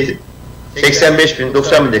ürünümüz zeytin. 85.000,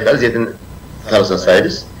 90.000 dekar zeytin tarlasına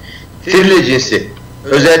sahibiz. Trilli cinsi,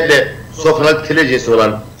 özellikle sofralık trilli cinsi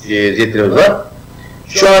olan zeytinimiz var.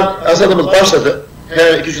 Şu an hasadımız başladı.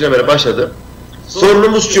 Hemen 2-3 günden beri başladı.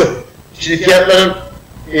 Sorunumuz şu. Şimdi fiyatların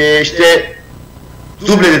işte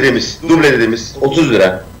duble dediğimiz 30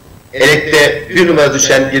 lira. Elekte bir numara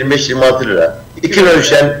düşen 25-26 lira. 2 numara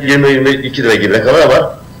düşen 20-22 lira gibi rakamlar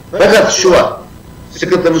var. Fakat şu var.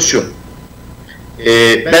 Sıkıntımız şu.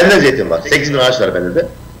 Bende zeytin var. 8.000 ağaç var bende de.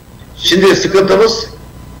 Şimdi sıkıntımız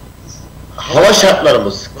hava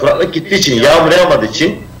şartlarımız kuraklık gittiği için, yağmur yağmadığı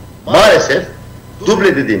için maalesef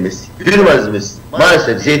duble dediğimiz, bir numaramız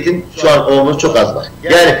maalesef zeytin şu an olumlu çok az var.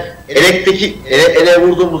 Yani ele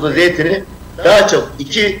vurduğumuzda zeytini daha çok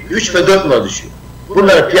 2, 3 ve 4 numara düşüyor.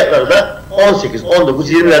 Bunların fiyatları da 18,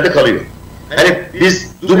 19, 20'lerde kalıyor. Hani biz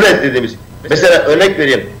duble dediğimiz, mesela örnek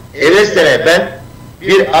vereyim, evvel sene ben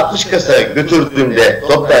bir 60 kasa götürdüğümde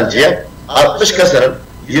toptancıya 60 kasanın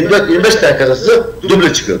 24-25 tane kasası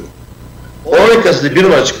duble çıkıyordu. 10 kasası 1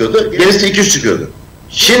 numara çıkıyordu, gerisi 200 çıkıyordu.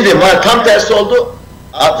 Şimdi tam tersi oldu.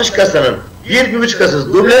 60 kasanın 1-1,5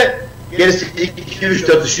 kasası duble, gerisi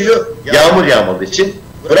 2-3-4 düşüyor. Yağmur yağmadığı için,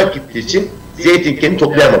 bırak gittiği için zeytin kendini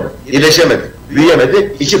toplayamadı, iyileşemedi,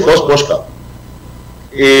 büyüyemedi, içi boş kaldı.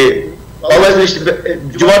 Allah'ın işte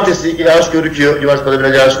cumartesi yağış görüküyor, cumartesi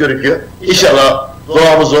biraz yağış görüküyor. İnşallah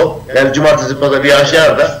doğamız o. Yani cumartesi pazar bir yağış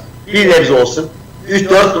yağar da bir nebze olsun.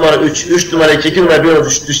 4 numara 3 numara 2 numara 1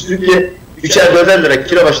 düştük ki 3'er 4'er lira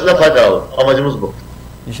kilo başında fayda alalım. Amacımız bu.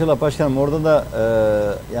 İnşallah başkanım orada da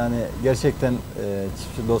yani gerçekten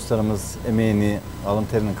çiftçi dostlarımız emeğini, alın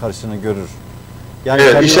terinin karşılığını görür. Yani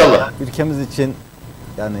evet, inşallah. Ülkemiz için,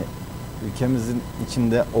 yani ülkemizin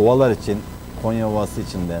içinde ovalar için, Konya Ovası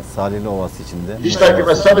içinde, Salihli Ovası içinde. Hiç fark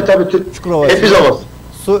etmez. Tabii. Çukurova hepimiz ovası.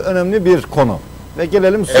 Su önemli bir konu. Ve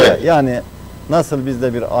gelelim suya. Evet. Yani nasıl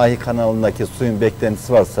bizde bir Ahi kanalındaki suyun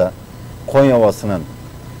beklentisi varsa, Konya Ovası'nın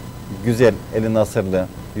güzel, eli nasırlı,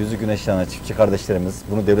 yüzü güneşlenen çiftçi kardeşlerimiz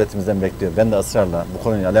bunu devletimizden bekliyor. Ben de ısrarla bu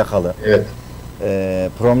konuyla alakalı evet.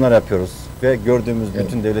 Programlar yapıyoruz ve gördüğümüz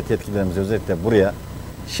bütün devlet yetkililerimiz özellikle buraya.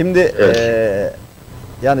 Şimdi evet.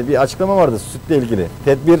 Yani bir açıklama vardı sütle ilgili.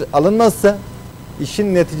 Tedbir alınmazsa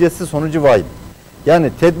işin neticesi sonucu vahim.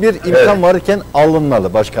 Yani tedbir imkan varken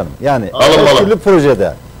alınmalı başkanım. Yani her türlü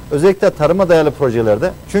projede, özellikle tarıma dayalı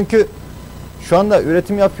projelerde. Çünkü şu anda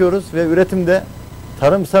üretim yapıyoruz ve üretimde,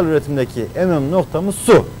 tarımsal üretimdeki en önemli noktamız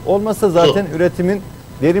su. Olmazsa zaten üretimin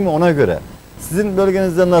verimi ona göre. Sizin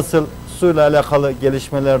bölgenizde nasıl, suyla alakalı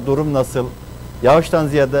gelişmeler, durum nasıl? Yağıştan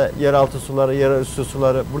ziyade yeraltı suları, yerüstü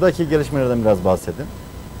suları, buradaki gelişmelerden biraz bahsedin.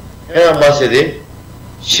 Hemen bahsedeyim.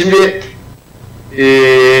 Şimdi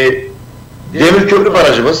Demirköprü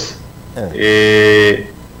barajımız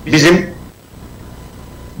bizim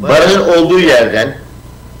barajın olduğu yerden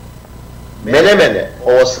Menemene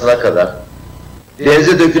Ovası'na kadar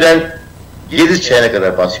denize dökülen Gediz Çayı'na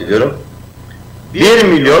kadar bahsediyorum.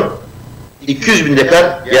 1.200.000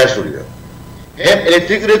 dekar yer sürüyor. Hem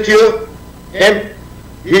elektrik üretiyor hem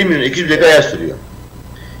 1.200.000 dekar yer sürüyor.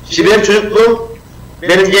 Şimdi benim çocukluğum,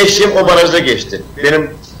 benim gençliğim o barajda geçti.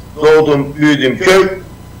 Benim doğduğum, büyüdüğüm köy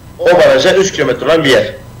o baraja 3 kilometre olan bir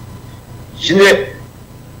yer. Şimdi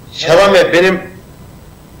Şaban Bey, benim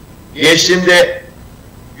gençliğimde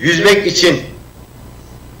yüzmek için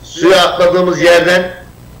suya atladığımız yerden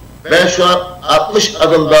ben şu an 60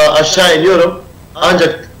 adım daha aşağı iniyorum,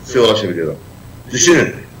 ancak suya ulaşabiliyorum.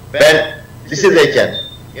 Düşünün, ben lisedeyken,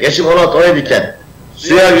 yaşım 16-17 iken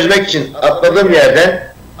suya yüzmek için atladığım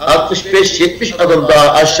yerden 65-70 adım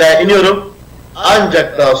daha aşağı iniyorum,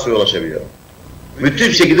 ancak daha suya ulaşabiliyorum. Müthiş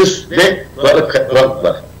bir şekilde ve kuraklık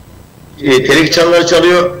var. Terik çanları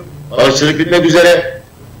çalıyor, balıkçılık bitmek üzere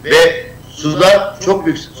ve suda çok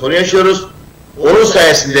büyük sorun yaşıyoruz. Onun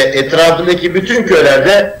sayesinde etrafındaki bütün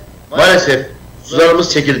köylerde maalesef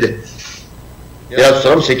sularımız çekildi. Biraz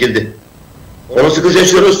sularımız çekildi. Onu sıkıntı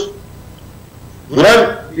yaşıyoruz.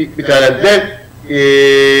 Buna bir tane de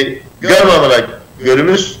Görmamala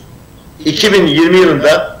Gölümüz 2020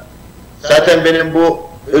 yılında zaten benim bu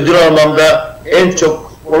ödül almamda en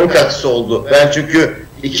çok onun katkısı oldu. Ben çünkü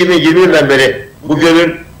 2020 yılından beri bu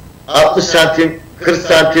gölün 60 santim, 40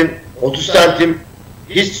 santim, 30 santim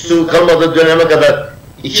hiç su kalmadığı döneme kadar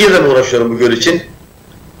 2 yıldan uğraşıyorum bu göl için.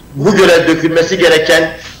 Bu göle dökülmesi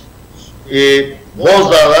gereken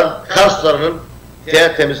Bozdağlar, kar sularının,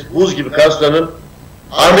 tertemiz buz gibi kar sularının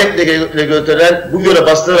Ahmet'le götürülen bu göle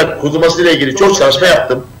bastırarak kurulmasıyla ilgili çok çalışma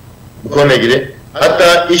yaptım bu konuyla ilgili.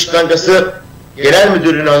 Hatta İş Bankası Genel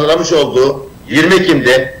Müdürlüğü'nün hazırlamış olduğu 20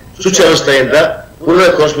 Ekim'de su çalıştayında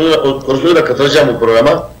burada konuşmalarla katılacağım bu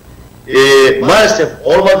programa. Maalesef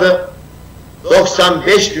olmadı.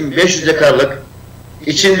 95.500 dekarlık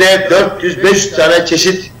içinde 400-500 tane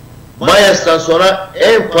çeşit Mayas'tan sonra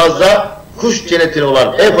en fazla kuş cennetinin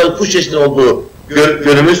olan, en fazla kuş çeşidinin olduğu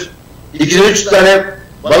gölümüz, 200-300 tane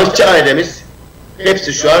balıkçı ailemiz,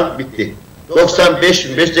 hepsi şu an bitti.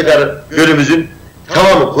 95.500 dekar gölümüzün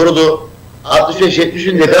tamamı kurudu.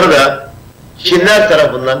 65-70.000 dekarı da kimler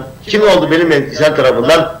tarafından, kim oldu benim insan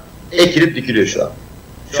tarafından ekilip dikiliyor şu an.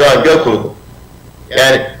 Şu an göl kurudu.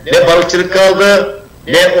 Yani ne balıkçılık kaldı,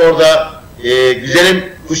 ne orada güzelim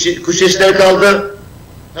kuş çeşitleri kaldı.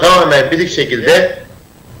 Tamamen bitik şekilde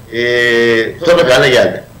toprak haline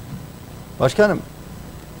geldi. Başkanım,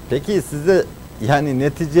 peki sizde yani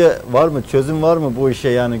netice var mı, çözüm var mı bu işe,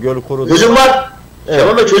 yani göl kurudu? Çözüm var. Evet.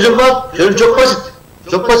 Tamam mı? Çözüm var. Çözüm çok basit.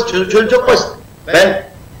 Çok basit. Çözüm çok basit. Ben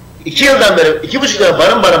 2 yıldan beri, 2,5 yıldan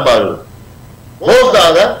barın bağırıyorum.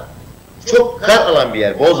 Bozdağ'da çok kar alan bir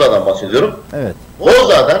yer. Bozdağ'dan bahsediyorum. Evet.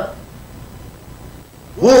 Bozdağ'dan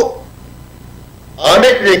bu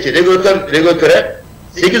Ahmetli'deki regülatöre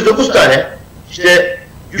 8-9 tane işte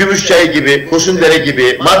Gümüşçay gibi, Koşundere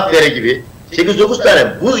gibi, Martdere gibi 8-9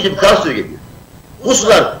 tane buz gibi kar suyu geliyor. Bu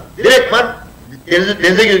sular direktman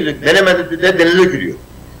denize giriyor, denize dökülüyor.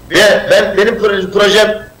 Ve benim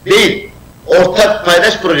projem değil, ortak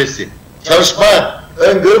paydaş projesi, çalışma,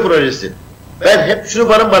 öngörü projesi. Ben hep şunu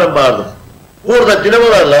barın bağırdım. Burada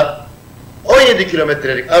dinamolarla 17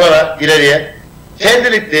 kilometrelik alana ileriye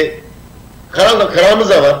kendilikli kanalımız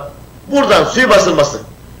da var. Buradan suyu basılması.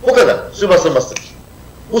 Bu kadar. Su basılması.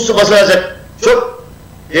 Bu su basılacak. Çok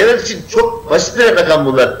devlet için çok basit bir rakam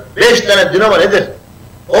bunlar. 5 tane dinamo nedir?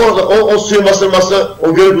 Orada o suyun basılması,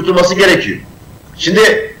 o gölü tutulması gerekiyor.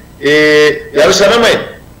 Şimdi yanlış aramayın.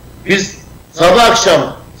 Biz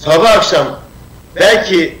sabah akşam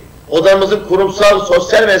belki odamızın kurumsal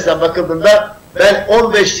sosyal meseleden bakıldığında ben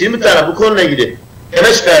 15-20 tane bu konuyla ilgili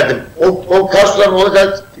emeç verdim. O kar sularını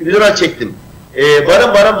olacak videolar çektim.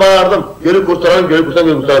 Barın bağırdım. Gölü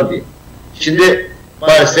kurtaralım diye. Şimdi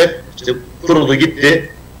maalesef işte kuruldu gitti.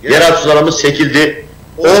 Yeraltı sularımız çekildi.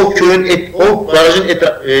 O köyün, o barajın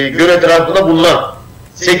göl etrafında bulunan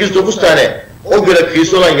 8-9 tane o göle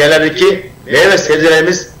kıyısı olan yerlerdeki meyve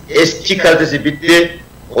sebzelerimiz eski kalitesi bitti.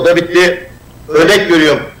 O da bitti. Örnek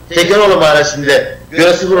görüyorum. Tekenoğlu mahallesinde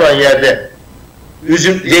göle sıfır olan yerde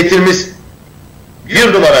üzüm, zeytinimiz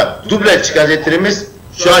 1 numara duble çıkan zeytinimiz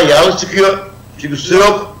şu an yağlı çıkıyor. Çünkü su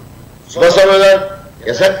yok. Su basamıyorlar.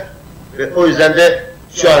 Yasak. Ve o yüzden de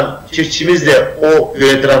şu an çiftçimiz de o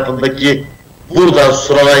göl etrafındaki buradan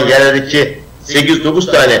sulanan yerlerdeki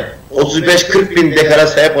 8-9 tane 35-40 bin dekara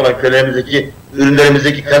sahip olan köylerimizdeki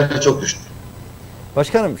ürünlerimizdeki kalite çok düştü.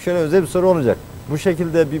 Başkanım şöyle özel bir soru olacak. Bu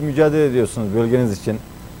şekilde bir mücadele ediyorsunuz bölgeniz için.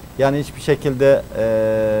 Yani hiçbir şekilde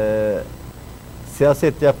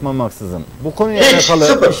siyaset yapmamaksızın. Bu konuya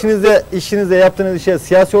alakalı işinizde yaptığınız işe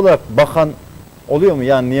siyasi olarak bakan oluyor mu?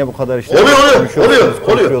 Yani niye bu kadar işte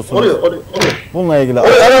oluyor. Bununla ilgili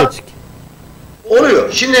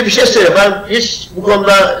oluyor. Şimdi bir şey söyleyeyim. Ben hiç bu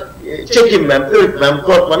konuda çekinmem, ürkmem,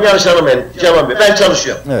 korkmam, yanlış anlamayın. Cem Bey, ben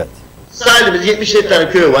çalışıyorum. Evet. Sahilimizde 77 tane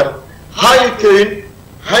köyü var. Hangi köyün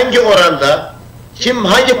hangi oranda kim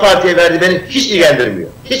hangi partiye verdi beni hiç ilgilendirmiyor.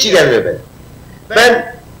 Hiç ilgilendirmiyor beni.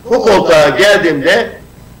 Ben bu koltuğa geldiğimde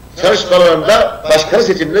çalışmalarında başkanı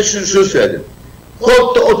seçiminde şunu söyledim.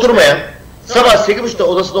 Koltukta oturmayan sabah 8.30'da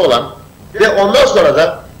odasında olan ve ondan sonra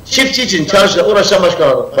da çiftçi için çalışan uğraşan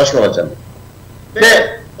başkan olacağım.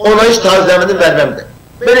 Ve ona hiç tazellemedim vermem de.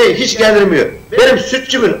 Beni hiç ilgilendirmiyor. Benim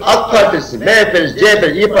sütçümün AK Partisi, MHP'si,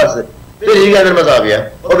 CHP'si, İYİ Partisi beni ilgilendirmez abi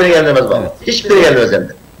ya. O beni ilgilendirmez abi. Evet. Hiçbiri ilgilendirmez hem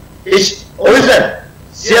de. Hiç. O yüzden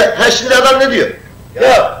şimdi adam ne diyor?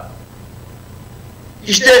 Ya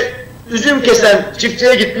işte üzüm kesen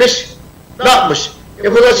çiftçiye gitmiş, ne yapmış?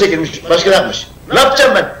 Fotoğraf çekilmiş, başka ne yapmış? Ne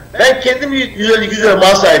yapacağım ben? Ben kendim 150-200 lira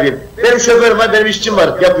mal sahibiyim. Benim şoförüm var, benim işçim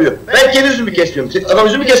var, yapıyor. Ben kendi üzümü kesiyorum. Adam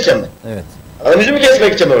üzümü keseceğim ben. Evet. Adam üzümü kesmeye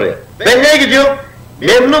gideceğim oraya. Ben neye gidiyorum?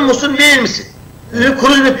 Memnun musun, değil misin?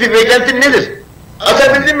 Kuru üzüm beklentin nedir?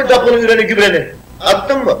 Atabildin mi deponun üreni, gübreni?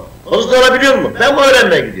 Attın mı? Onu alabiliyor mu? Ben bu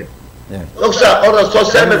öğrenmeye gidiyorum. Evet. Yoksa orada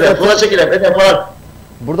sosyal medyada fotoğraf çekilen falan.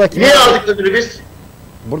 Niye aldık ödülü biz?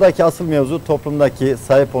 Buradaki asıl mevzu toplumdaki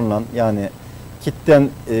sahip olunan yani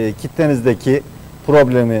kitlenizdeki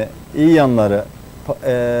problemi, iyi yanları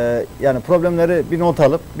yani problemleri bir not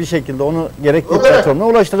alıp bir şekilde onu gerekli platformuna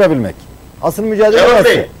ulaştırabilmek. Asıl mücadele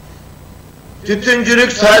orası.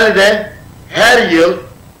 Tütüncülük Salihli'de her yıl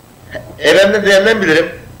evimden bilirim.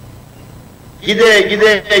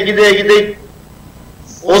 Gide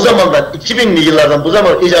o zamandan 2000'li yıllardan bu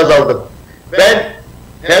zaman iyice azaldım. Ben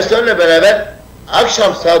personelle beraber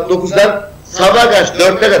akşam saat 9'dan sabah kaç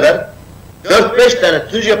 4'e kadar 4-5 tane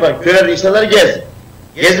tütüncü yapan köylerde insanları gezdim.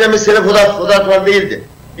 Gezmemin sebebi fotoğraflar değildi.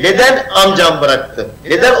 Neden amcam bıraktı?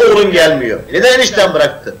 Neden oğlum gelmiyor? Neden enişten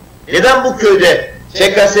bıraktı? Neden bu köyde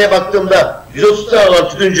ÇKS'ye baktığımda 130 tane olan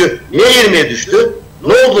tütüncü niye 20'ye düştü?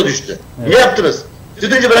 Ne oldu düştü? Evet. Ne yaptınız?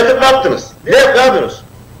 Tütüncü bırakıp ne yaptınız? Ne yapıyorsunuz?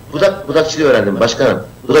 Budakçılığı öğrendim başkanım.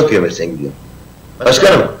 Budak öğrenmeye gidiyorum.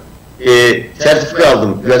 Başkanım, sertifika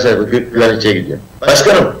aldım. Güvenlikçiye gidiyorum.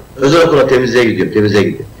 Başkanım, özel okula temizliğe gidiyorum.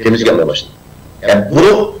 Temizlik yapmaya başladım. Yani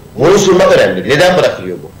bunu sunmak önemli. Neden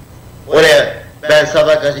bırakılıyor bu? Oraya ben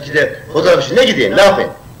sabah kaç 2'de fotoğraf için ne gideyim, ne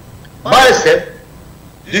yapayım? Maalesef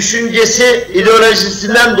düşüncesi,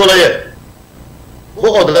 ideolojisinden dolayı bu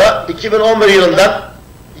oda 2011 yılından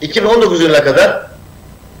 2019 yılına kadar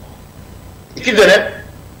 2 dönem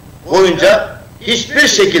boyunca hiçbir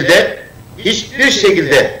şekilde hiçbir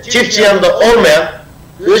şekilde çiftçi yanında olmayan,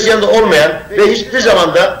 üretici yanında olmayan ve hiçbir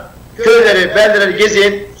zamanda köyleri, beldeleri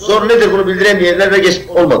gezeyim, sorun nedir bunu bildiremeyenler ve geç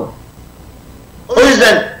olmadı. O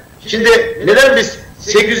yüzden şimdi neden biz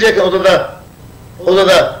 800 yakın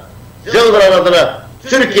odada Ziraat Odaları adına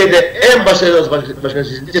Türkiye'de en başarılı odası başkanı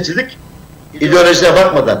seçildik? İdeolojisine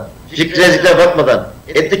bakmadan, fikriyetine bakmadan,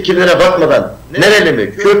 etnik kimliğine bakmadan, nereli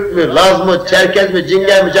mi, Kürt mü, Laz mı, Çerkez mi,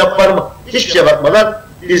 Cingel mi, Cappar mı, hiçbir şeye bakmadan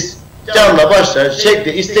biz canla başla,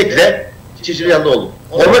 şekli, istekle çiftçinin yanında olduk.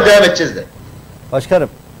 Olmaya devam edeceğiz de. Başkanım,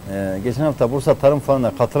 geçen hafta Bursa Tarım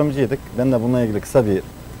Fuarı'na katılımcıydık. Ben de bununla ilgili kısa bir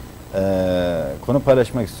konu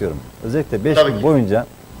paylaşmak istiyorum. Özellikle 5 gün boyunca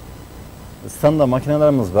standa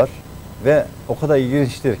makinelerimiz var ve o kadar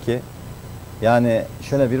ilginçtir ki yani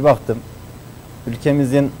şöyle bir baktım,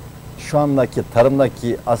 ülkemizin şu andaki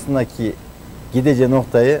tarımdaki aslındaki gideceği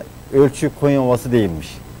noktayı ölçü Konya Ovası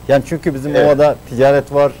değilmiş. Yani çünkü bizim ovada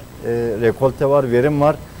ticaret var, rekolte var, verim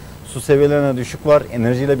var, su seviyelerine düşük var,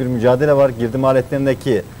 enerjiyle bir mücadele var, girdi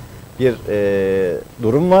maliyetlerindeki bir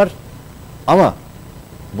durum var. Ama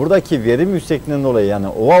buradaki verim yüksekliğinden dolayı yani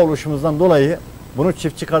ova oluşumuzdan dolayı bunu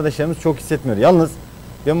çiftçi kardeşlerimiz çok hissetmiyor. Yalnız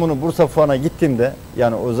ben bunu Bursa Fuarı'na gittiğimde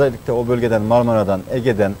yani özellikle o bölgeden Marmara'dan,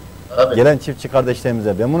 Ege'den gelen çiftçi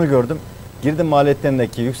kardeşlerimize ben bunu gördüm. Girdi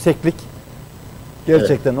maliyetlerindeki yükseklik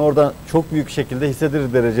gerçekten orada çok büyük şekilde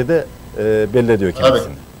hissedilir derecede belli ediyor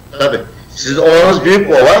kendisini. Tabii. Sizin ovanız büyük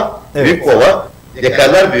bir ova, büyük bir ova,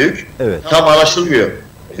 dekarlar büyük, tam anlaşılmıyor.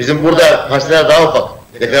 Bizim burada parseller daha ufak,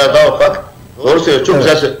 dekarlar daha ufak. Doğru söylüyor, çok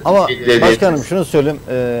güzel söylüyor. Ama başkanım şunu söyleyeyim,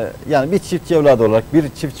 yani bir çiftçi evladı olarak, bir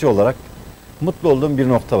çiftçi olarak mutlu olduğum bir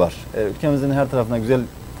nokta var. Ülkemizin her tarafına güzel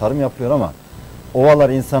tarım yapılıyor ama ovalar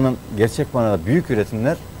insanın gerçek manada büyük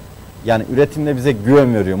üretimler, yani üretimde bize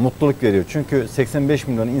güven veriyor, mutluluk veriyor. Çünkü 85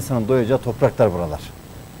 milyon insanın doyacağı topraklar buralar.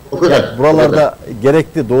 O kadar. Yani buralarda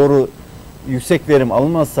gerekli doğru yüksek verim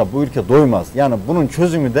alınmazsa bu ülke doymaz. Yani bunun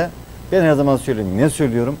çözümü de ben her zaman söylüyorum, ne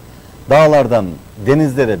söylüyorum? Dağlardan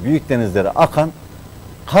denizlere, büyük denizlere akan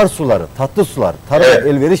kar suları, tatlı sular, tarıma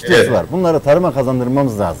elverişli sular. Bunları tarıma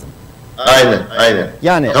kazandırmamız lazım. Aynen.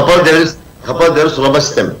 Yani kapalı devre sulama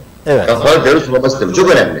sistemi. Evet. Kapalı devre sulama sistemi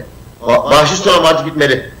çok önemli. Bahşiş sulama artık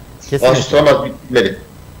bitmeli. Bahşiş sulama artık bitmeli.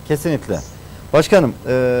 Kesinlikle. Başkanım,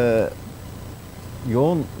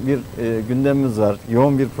 yoğun bir gündemimiz var.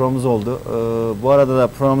 Yoğun bir programımız oldu. Bu arada da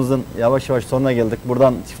programımızın yavaş yavaş sonuna geldik.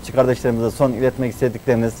 Buradan çiftçi kardeşlerimize son iletmek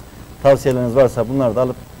istedikleriniz, tavsiyeleriniz varsa bunları da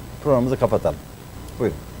alıp programımızı kapatalım.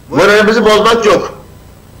 Buyurun. Moralimizi bozmak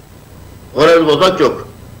yok.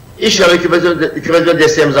 İnşallah hükümetin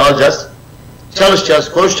desteğimizi alacağız.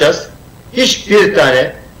 Çalışacağız, konuşacağız. Hiçbir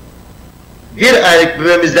tane bir aylık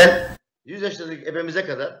bebeğimizden 100 yaşındaki ebemize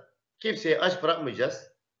kadar kimseyi aç bırakmayacağız.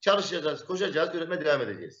 Çalışacağız, koşacağız, üretmeye devam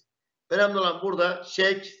edeceğiz. Önemli olan burada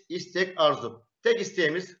şevk, istek, arzu. Tek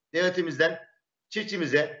isteğimiz devletimizden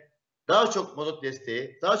çiftçimize daha çok mazot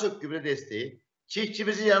desteği, daha çok gübre desteği,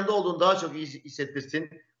 çiftçimizin yanında olduğunu daha çok iyi hissettirsin.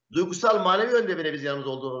 Duygusal, manevi yönde bile biz yanımızda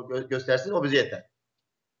olduğunu göstersin. O bize yeter.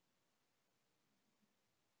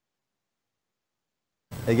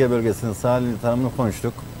 Ege bölgesinin Salihli tarımını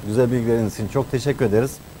konuştuk. Güzel bilgileriniz için çok teşekkür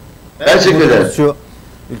ederiz. Ben teşekkür ederim. Şu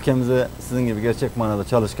ülkemize sizin gibi gerçek manada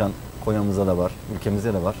çalışkan Konya'mızda da var,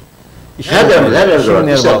 ülkemizde de var.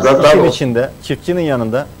 İşin içinde, çiftçinin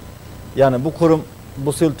yanında yani bu kurum,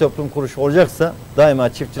 bu sivil toplum kuruluşu olacaksa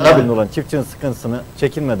daima çiftçinin elinde olan, çiftçinin sıkıntısını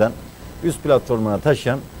çekinmeden üst platformuna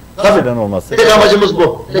taşıyan kişilerin olması. Tek amacımız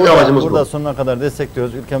bu. Burada sonuna kadar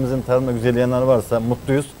destekliyoruz. Ülkemizin tarımda güzel yanları varsa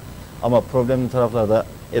mutluyuz. Ama problemli taraflarda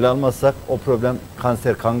ele almazsak o problem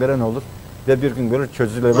kanser, kangren olur ve bir gün böyle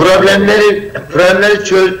çözülebilir.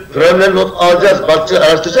 Problemleri not alacağız, bakacağız,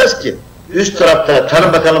 araştıracağız ki üst tarafta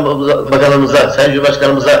Tarım Bakanımıza, Sayın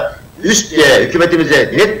Cumhurbaşkanımıza, üst hükümetimize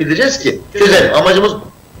net bildireceğiz ki çözelim. Amacımız bu.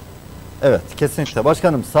 Evet, kesinlikle.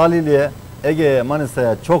 Başkanım, Salihli'ye, Ege'ye,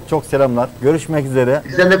 Manisa'ya çok selamlar. Görüşmek üzere.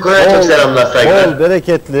 Bizden de Konya'ya çok selamlar, saygılar. Bol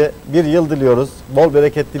bereketli bir yıl diliyoruz. Bol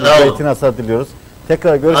bereketli bir zeytin hasadı diliyoruz.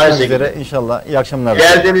 Tekrar görüşmek üzere inşallah. İyi akşamlar.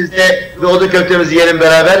 Geldiğimizde bir odun köftemizi yiyelim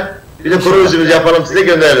beraber. Bir de kuru üzümümüzü yapalım, size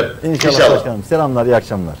gönderelim. İnşallah. Başkanım. Selamlar, iyi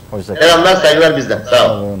akşamlar. Hoşçakalın. Selamlar, saygılar bizden.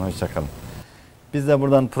 Sağ olun. Hoşçakalın. Biz de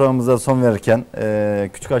buradan programımıza son verirken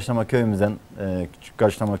Küçükaşlama köyümüzden,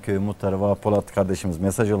 Küçükaşlama köyü muhtarı Vahap Polat kardeşimiz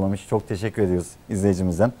mesaj yollamış. Çok teşekkür ediyoruz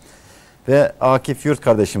izleyicimizden. Ve Akif Yurt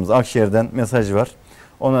kardeşimiz Akşehir'den mesajı var.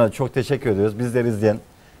 Ona da çok teşekkür ediyoruz. Bizleri izleyen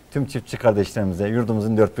tüm çiftçi kardeşlerimize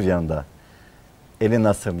yurdumuzun dört bir yanında eli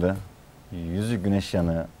nasırlı, yüzü güneş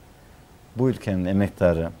yanığı, bu ülkenin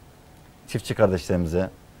emektarı, çiftçi kardeşlerimize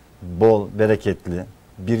bol, bereketli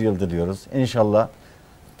bir yıl diliyoruz. İnşallah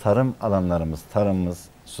tarım alanlarımız, tarımımız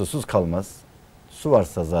susuz kalmaz. Su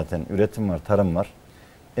varsa zaten üretim var, tarım var.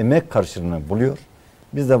 Emek karşılığını buluyor.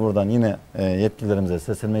 Biz de buradan yine yetkililerimize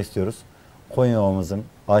seslenmek istiyoruz. Konya Ovamızın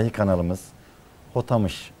Ahi kanalımız,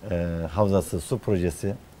 Hotamış Havzası su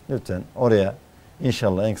projesi, lütfen oraya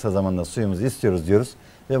inşallah en kısa zamanda suyumuzu istiyoruz diyoruz.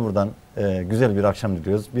 Ve buradan güzel bir akşam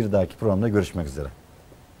diliyoruz. Bir dahaki programda görüşmek üzere.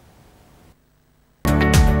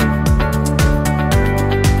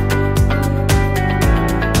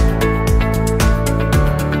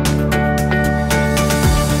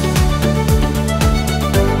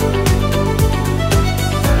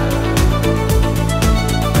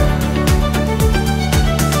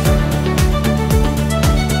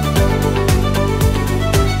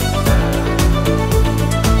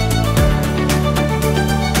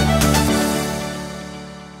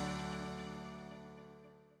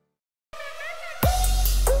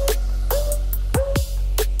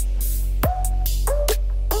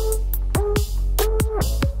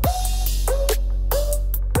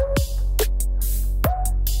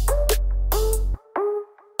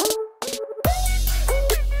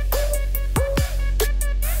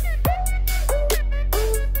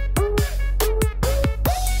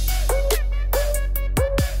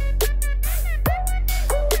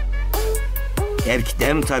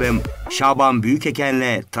 Birlikte Tarım, Şaban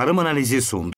Büyükeken'le tarım analizi sundu.